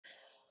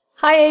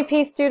Hi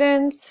AP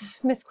students,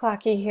 Miss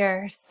Klocke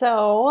here.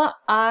 So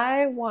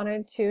I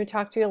wanted to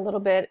talk to you a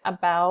little bit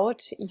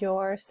about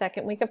your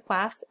second week of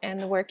class and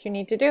the work you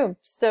need to do.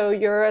 So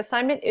your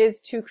assignment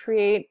is to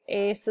create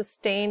a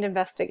sustained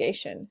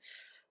investigation.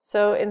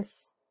 So in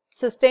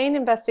sustained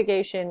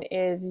investigation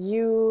is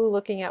you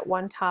looking at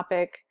one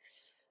topic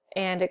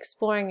and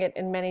exploring it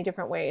in many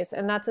different ways.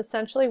 And that's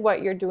essentially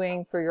what you're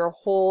doing for your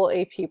whole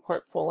AP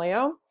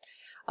portfolio.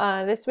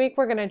 This week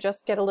we're going to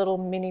just get a little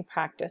mini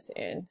practice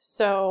in.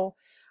 So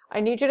I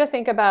need you to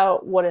think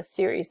about what a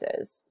series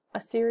is.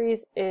 A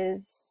series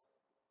is,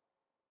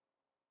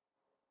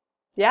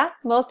 yeah,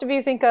 most of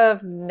you think of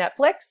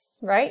Netflix,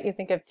 right? You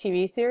think of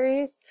TV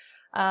series.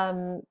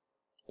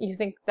 You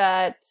think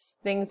that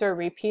things are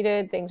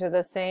repeated, things are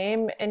the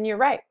same, and you're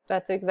right.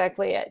 That's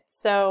exactly it.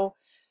 So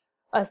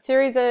a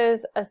series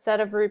is a set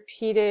of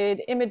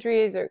repeated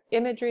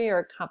imagery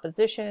or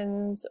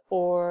compositions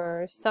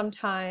or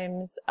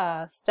sometimes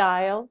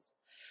styles.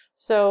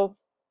 So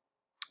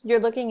you're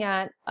looking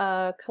at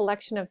a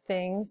collection of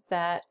things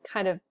that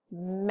kind of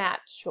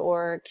match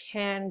or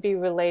can be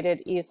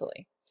related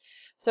easily.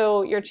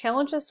 So your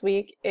challenge this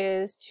week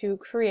is to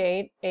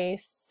create a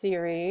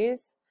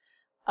series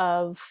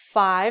of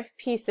 5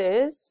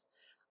 pieces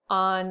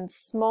on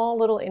small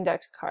little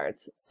index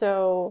cards.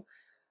 So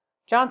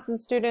Johnson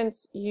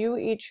students, you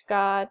each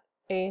got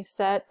a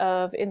set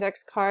of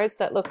index cards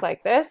that look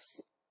like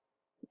this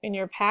in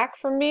your pack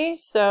from me.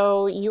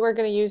 So you are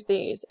going to use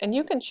these, and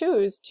you can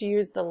choose to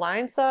use the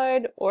line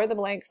side or the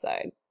blank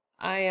side.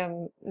 I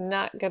am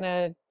not going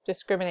to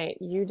discriminate.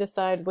 You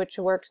decide which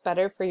works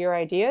better for your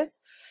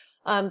ideas.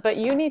 But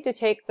you need to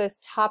take this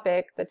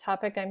topic. The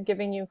topic I'm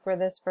giving you for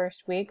this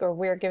first week, or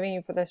we're giving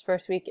you for this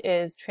first week,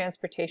 is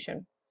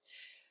transportation.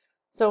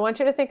 So I want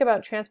you to think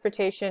about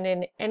transportation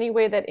in any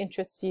way that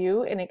interests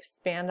you and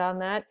expand on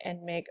that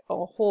and make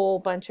a whole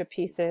bunch of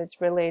pieces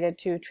related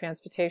to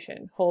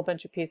transportation. Whole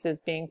bunch of pieces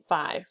being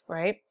 5,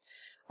 right?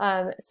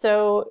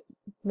 So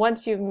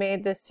once you've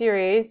made this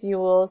series, you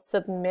will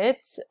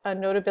submit a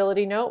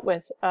notability note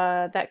with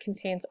that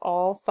contains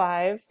all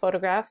 5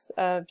 photographs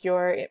of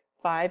your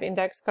 5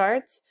 index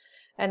cards.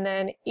 And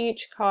then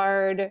each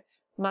card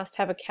must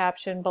have a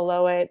caption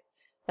below it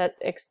that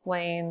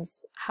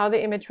explains how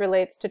the image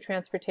relates to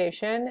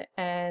transportation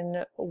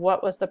and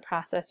what was the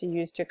process you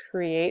used to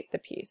create the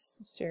piece.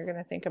 So you're going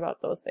to think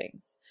about those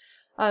things.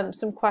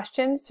 Some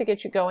questions to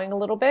get you going a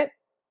little bit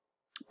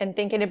and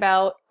thinking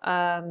about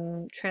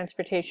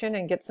transportation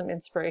and get some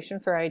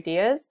inspiration for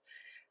ideas.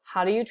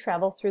 How do you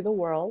travel through the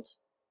world?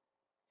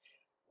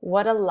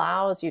 What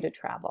allows you to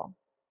travel?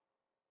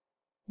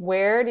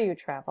 Where do you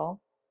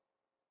travel?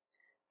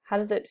 How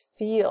does it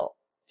feel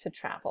to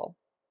travel?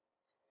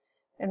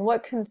 And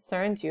what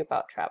concerns you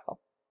about travel?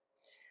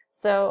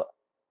 So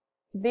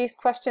these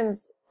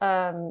questions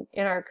in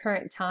our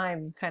current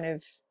time kind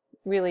of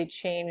really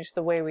change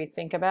the way we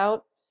think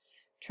about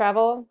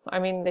travel. I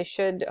mean, they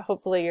should.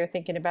 Hopefully you're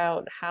thinking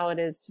about how it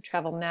is to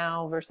travel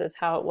now versus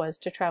how it was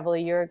to travel a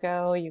year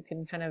ago. You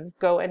can kind of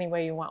go any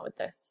way you want with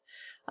this.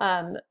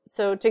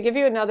 So to give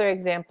you another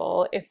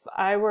example, if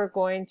I were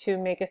going to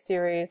make a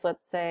series,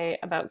 let's say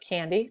about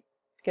candy,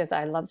 because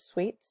I love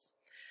sweets,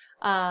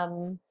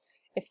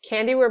 if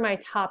candy were my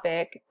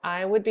topic,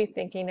 I would be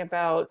thinking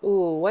about,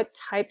 ooh, what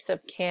types of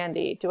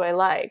candy do I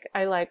like?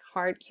 I like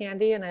hard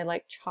candy and I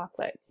like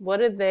chocolate.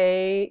 What are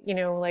they,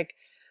 like,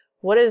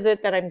 what is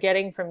it that I'm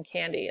getting from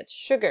candy? It's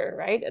sugar,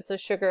 right? It's a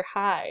sugar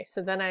high.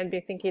 So then I'd be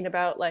thinking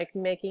about like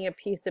making a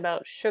piece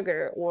about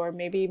sugar, or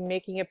maybe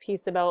making a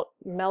piece about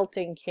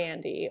melting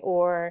candy,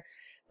 or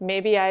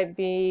maybe I'd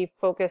be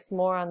focused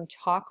more on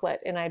chocolate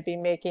and I'd be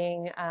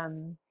making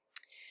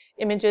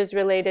images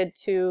related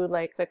to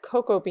like the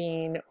cocoa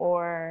bean,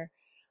 or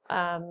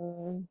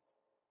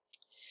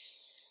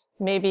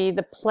maybe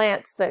the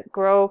plants that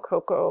grow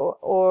cocoa,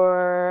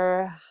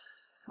 or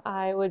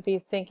I would be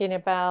thinking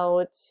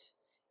about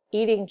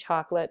eating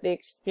chocolate, the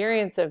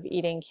experience of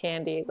eating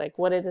candy, like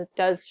what it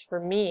does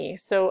for me.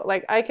 So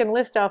like I can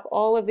list off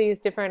all of these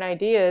different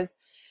ideas,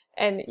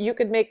 and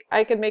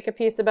I could make a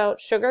piece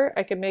about sugar,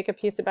 I could make a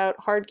piece about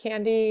hard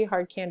candy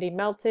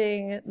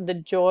melting, the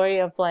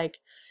joy of like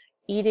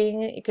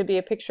eating. It could be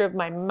a picture of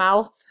my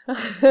mouth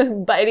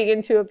biting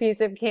into a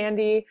piece of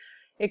candy.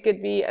 It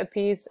could be a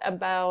piece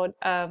about,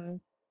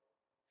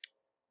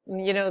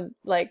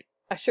 like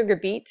a sugar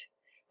beet,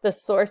 the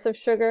source of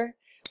sugar,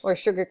 or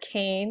sugar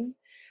cane,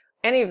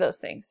 any of those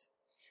things.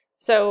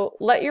 So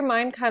let your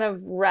mind kind of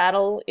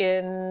rattle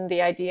in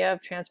the idea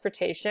of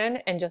transportation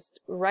and just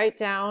write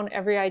down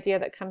every idea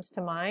that comes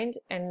to mind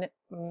and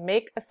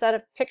make a set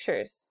of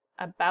pictures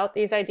about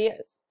these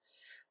ideas.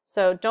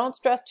 So don't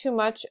stress too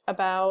much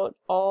about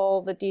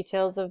all the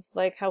details of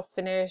like how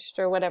finished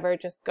or whatever.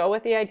 Just go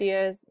with the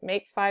ideas,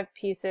 make 5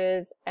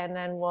 pieces, and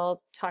then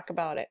we'll talk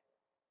about it.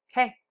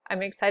 Okay,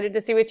 I'm excited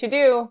to see what you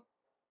do.